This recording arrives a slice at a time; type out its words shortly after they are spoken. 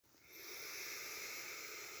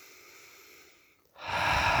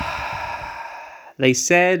They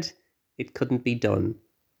said it couldn't be done.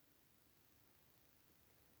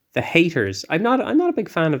 The haters. I'm not a big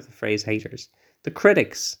fan of the phrase haters. The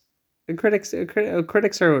critics. Critics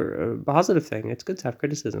are a positive thing. It's good to have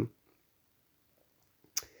criticism.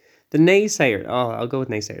 The naysayers. Oh, I'll go with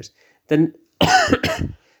naysayers. The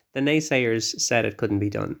the naysayers said it couldn't be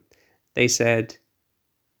done. They said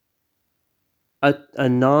a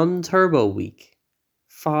non-turbo week,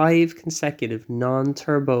 5 consecutive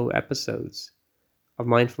non-turbo episodes of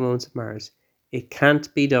Mindful Moments of Mars. It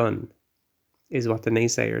can't be done, is what the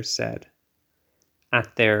naysayers said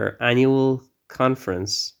at their annual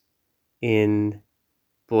conference in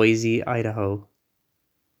Boise, Idaho.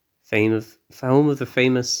 Home of the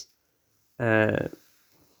famous. I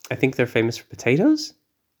think they're famous for potatoes.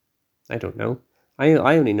 I don't know. I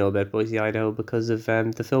only know about Boise, Idaho because of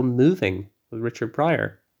the film Moving with Richard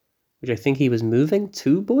Pryor, which I think he was moving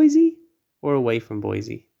to Boise or away from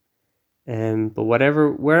Boise. But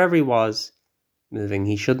wherever he was moving,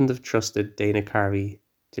 he shouldn't have trusted Dana Carvey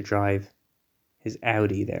to drive his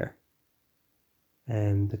Audi there.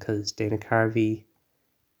 Because Dana Carvey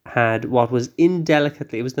had what was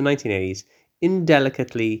indelicately, it was the 1980s,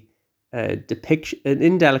 indelicate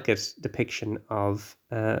depiction of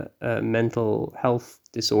a mental health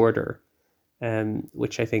disorder,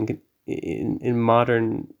 which I think in a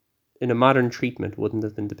modern treatment wouldn't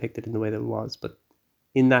have been depicted in the way that it was, but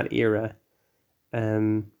in that era,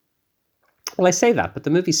 well, I say that, but the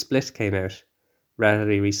movie Split came out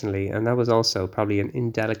relatively recently, and that was also probably an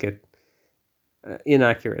indelicate,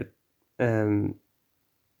 inaccurate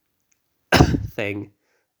thing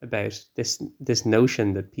about this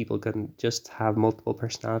notion that people can just have multiple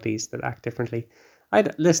personalities that act differently.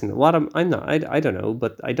 Listen. I'm not. I don't know,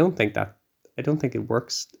 but I don't think it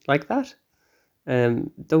works like that.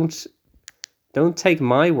 Don't take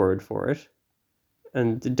my word for it,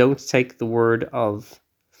 and don't take the word of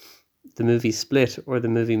the movie Split or the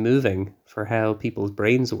movie Moving for how people's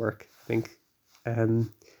brains work. I think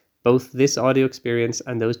both this audio experience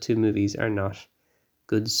and those two movies are not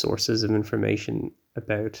good sources of information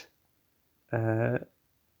about the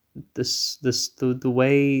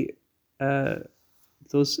way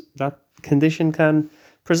that condition can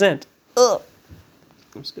present. Ugh.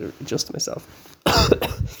 I'm just going to adjust myself.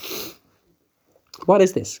 What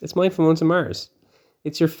is this? It's Mindful Moments of Mars.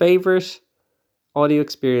 It's your favorite audio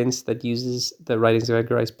experience that uses the writings of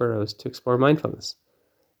Edgar Rice Burroughs to explore mindfulness.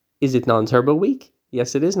 Is it Non-Turbo Week?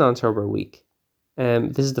 Yes, it is Non-Turbo Week.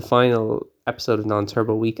 This is the final episode of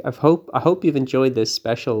Non-Turbo Week. I hope you've enjoyed this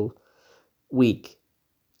special week.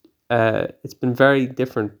 It's been very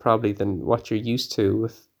different probably than what you're used to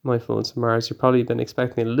with Mindful Moments of Mars. You've probably been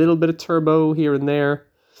expecting a little bit of turbo here and there,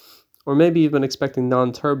 or maybe you've been expecting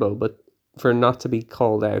non-turbo, but for not to be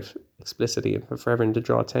called out explicitly and for everyone to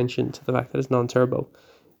draw attention to the fact that it's non-turbo.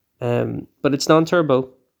 But it's non-turbo,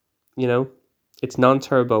 it's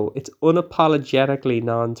non-turbo. It's unapologetically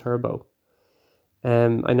non-turbo.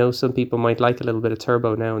 I know some people might like a little bit of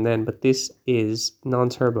turbo now and then, but this is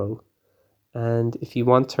non-turbo. And if you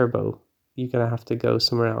want turbo, you're going to have to go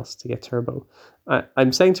somewhere else to get turbo.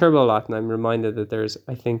 I'm saying turbo a lot, and I'm reminded that there's,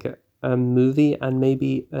 I think, a movie and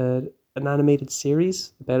maybe an animated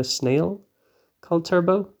series about a snail called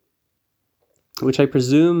Turbo, which I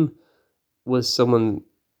presume was someone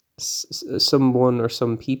or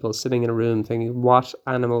some people sitting in a room thinking, what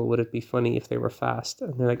animal would it be funny if they were fast?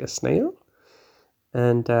 And they're like, a snail?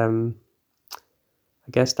 And I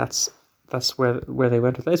guess that's where they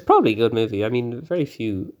went with it. It's probably a good movie. I mean, very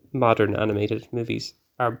few modern animated movies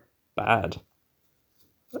are bad.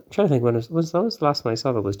 I'm trying to think when that was the last one I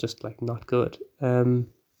saw that was just like not good.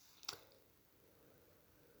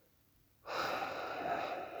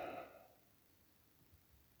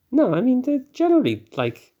 No, I mean, they're generally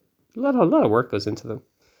like a lot of work goes into them.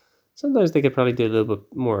 Sometimes they could probably do a little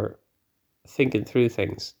bit more thinking through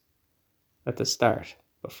things at the start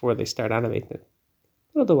before they start animating it.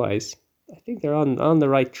 But otherwise, I think they're on the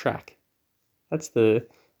right track. That's the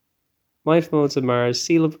Mindful Moments of Mars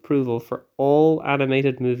seal of approval for all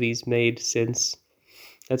animated movies made since,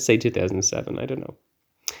 let's say, 2007. I don't know.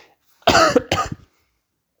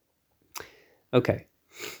 Okay,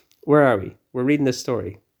 where are we? We're reading this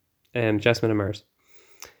story. Jasmine and Mars.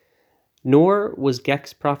 Nor was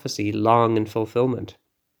Gek's prophecy long in fulfillment.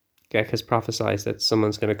 Gek has prophesied that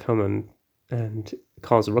someone's going to come and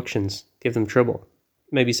cause eruptions, give them trouble,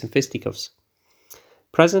 maybe some fisticuffs.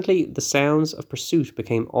 Presently, the sounds of pursuit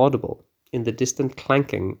became audible in the distant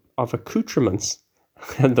clanking of accoutrements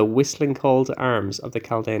and the whistling call to arms of the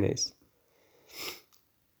Caldanes.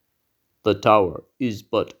 The tower is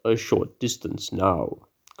but a short distance now,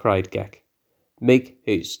 cried Gek. Make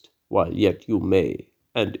haste. while yet you may,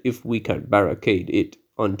 and if we can barricade it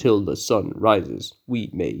until the sun rises, we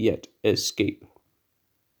may yet escape.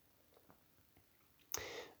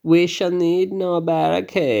 We shall need no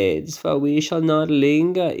barricades, for we shall not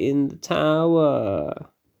linger in the tower,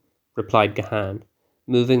 replied Gahan,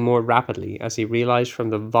 moving more rapidly as he realized from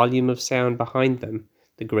the volume of sound behind them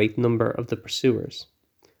the great number of the pursuers.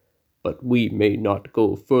 But we may not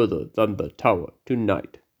go further than the tower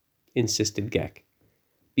tonight, insisted Ghek.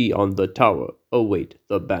 Beyond the tower await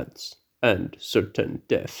the bands and certain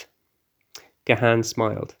death. Gahan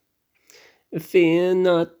smiled. Fear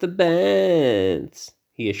not the bands,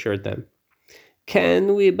 he assured them.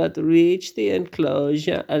 Can we but reach the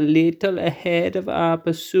enclosure a little ahead of our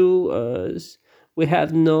pursuers, we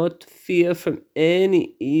have no fear from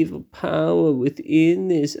any evil power within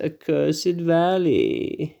this accursed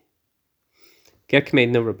valley. Ghek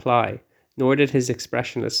made no reply, nor did his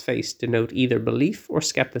expressionless face denote either belief or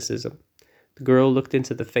skepticism. The girl looked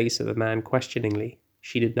into the face of the man questioningly.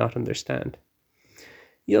 She did not understand.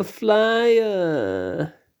 Your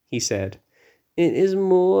flyer, he said. It is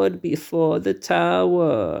moored before the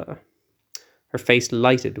tower. Her face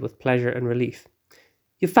lighted with pleasure and relief.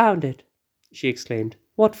 You found it, she exclaimed.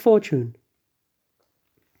 What fortune?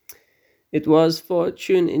 It was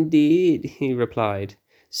fortune indeed, he replied,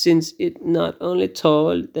 since it not only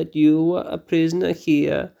told that you were a prisoner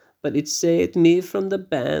here, but it saved me from the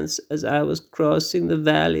bands as I was crossing the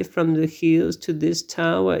valley from the hills to this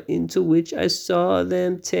tower into which I saw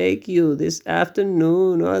them take you this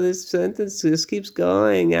afternoon. Oh, this sentence just keeps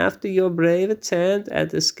going. After your brave attempt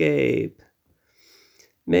at escape.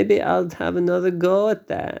 Maybe I'll have another go at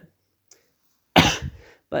that.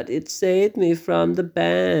 But it saved me from the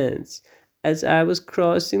bands as I was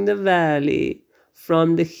crossing the valley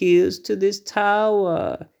from the hills to this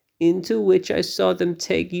tower, into which I saw them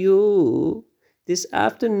take you this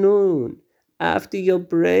afternoon after your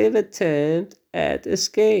brave attempt at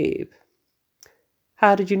escape.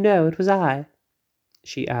 How did you know it was I?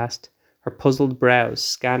 She asked, her puzzled brows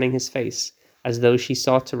scanning his face as though she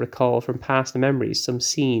sought to recall from past memories some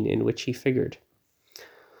scene in which he figured.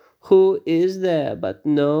 Who is there but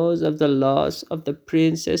knows of the loss of the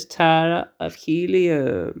Princess Tara of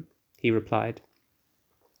Helium? He replied.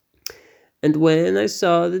 And when I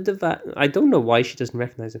saw the device, I don't know why she doesn't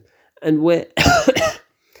recognize him. And when,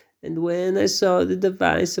 and when I saw the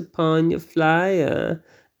device upon your flyer,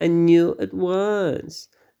 I knew at once,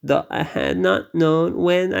 though I had not known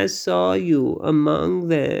when I saw you among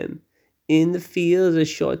them in the fields a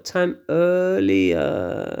short time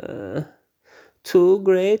earlier. Too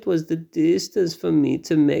great was the distance for me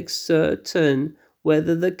to make certain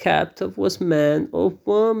whether the captive was man or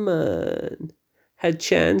woman. Had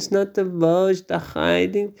chance not divulged the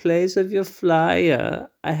hiding place of your flyer,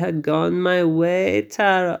 I had gone my way,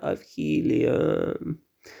 Tara of Helium.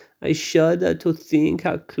 I shudder to think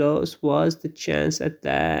how close was the chance at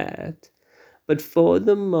that. But for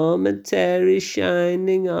the momentary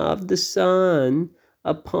shining of the sun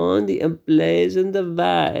upon the emblazoned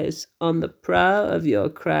device on the prow of your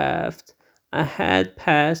craft, I had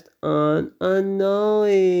passed on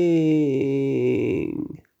unknowing.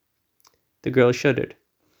 The girl shuddered.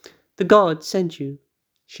 The gods sent you,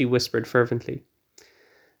 she whispered fervently.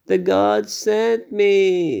 The gods sent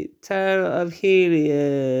me, Tara of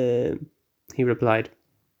Helium, he replied.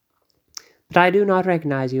 But I do not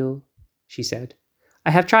recognize you, she said. I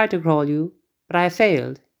have tried to call you, but I have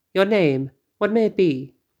failed. Your name, what may it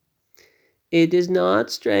be? It is not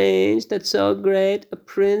strange that so great a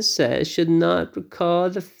princess should not recall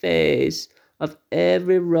the face of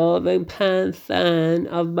every roving panthan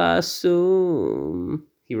of Barsoom,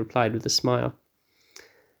 he replied with a smile.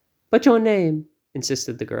 But your name,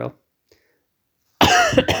 insisted the girl.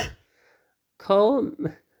 Call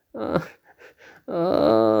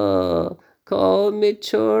me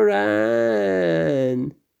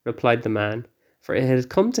Turan, replied the man, for it had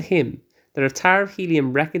come to him that if Tara of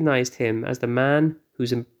Helium recognized him as the man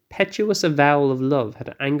whose impetuous avowal of love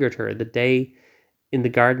had angered her the day in the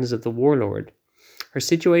gardens of the warlord, her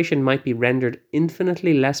situation might be rendered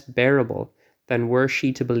infinitely less bearable than were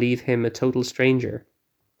she to believe him a total stranger.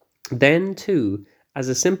 Then, too, as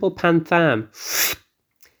a simple pantham,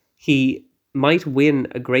 he might win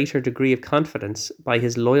a greater degree of confidence by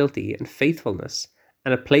his loyalty and faithfulness,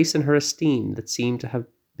 and a place in her esteem that seemed to have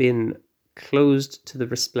been closed to the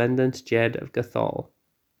resplendent Jed of Gathal.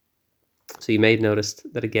 So you may have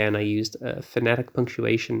noticed that again I used a phonetic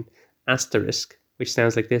punctuation asterisk, which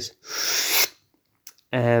sounds like this,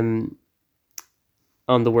 on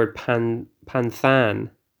the word panthan.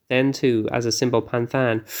 Then too, as a simple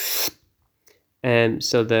panthan.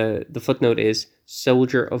 So the footnote is,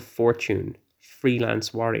 Soldier of Fortune,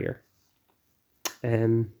 Freelance Warrior.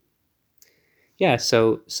 Yeah,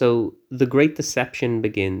 so the Great Deception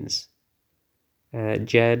begins.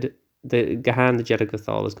 Jed, the Gahan, the Jed of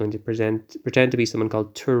Gathal, is going to pretend to be someone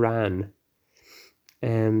called Turan,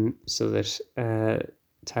 so that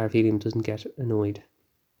Tar of Helium doesn't get annoyed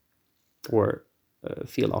or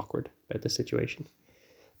feel awkward about the situation.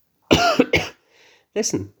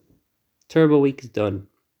 Listen, Turbo Week is done.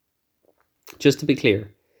 Just to be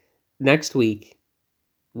clear, next week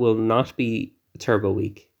will not be Turbo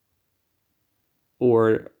Week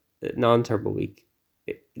or non-Turbo Week.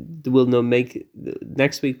 We'll no make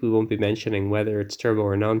next week. We won't be mentioning whether it's Turbo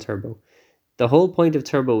or non-Turbo. The whole point of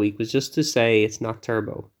Turbo Week was just to say it's not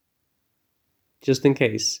Turbo, just in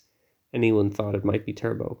case anyone thought it might be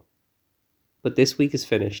Turbo. But this week is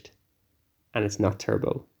finished, and it's not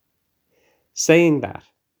Turbo. Saying that,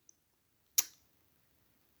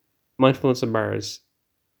 Mindfulness on Mars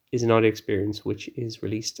is an audio experience which is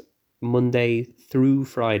released Monday through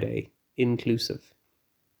Friday, inclusive.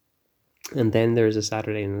 And then there's a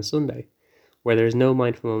Saturday and a Sunday where there's no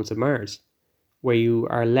Mindful Moments of Mars, where you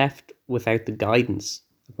are left without the guidance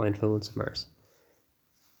of Mindful Moments of Mars.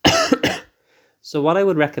 So what I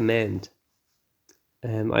would recommend,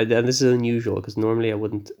 and this is unusual because normally I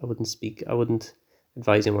wouldn't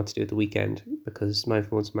advise you what to do at the weekend because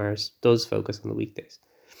Mindful Moments of Mars does focus on the weekdays.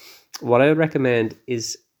 What I would recommend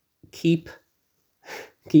is keep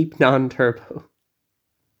non-turbo.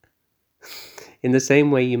 In the same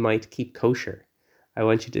way you might keep kosher, I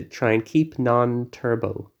want you to try and keep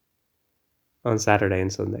non-turbo on Saturday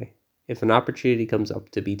and Sunday. If an opportunity comes up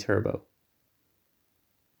to be turbo,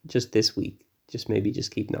 just this week, maybe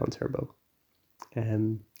keep non-turbo.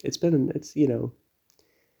 Maybe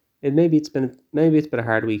it's been a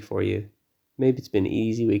hard week for you. Maybe it's been an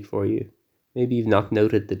easy week for you. Maybe you've not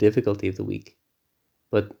noted the difficulty of the week.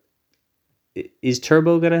 But is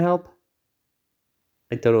turbo going to help?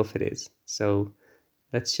 I don't know if it is. So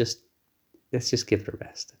let's just give it a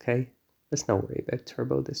rest, okay? Let's not worry about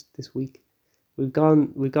turbo this week. We've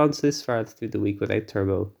gone this far through the week without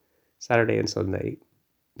turbo. Saturday and Sunday,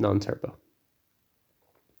 non-turbo.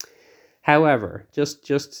 However, just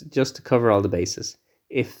to cover all the bases,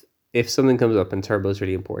 if something comes up and turbo is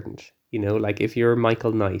really important, like if you're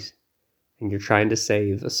Michael Knight and you're trying to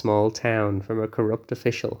save a small town from a corrupt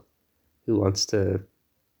official who wants to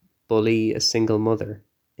bully a single mother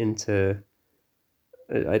into,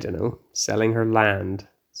 I don't know, selling her land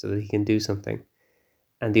so that he can do something,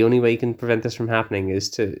 and the only way you can prevent this from happening is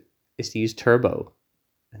to use turbo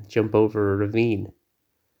and jump over a ravine,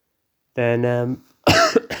 then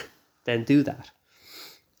then do that.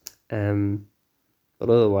 But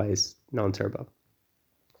otherwise, non-turbo.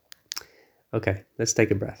 Okay, let's take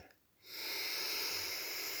a breath.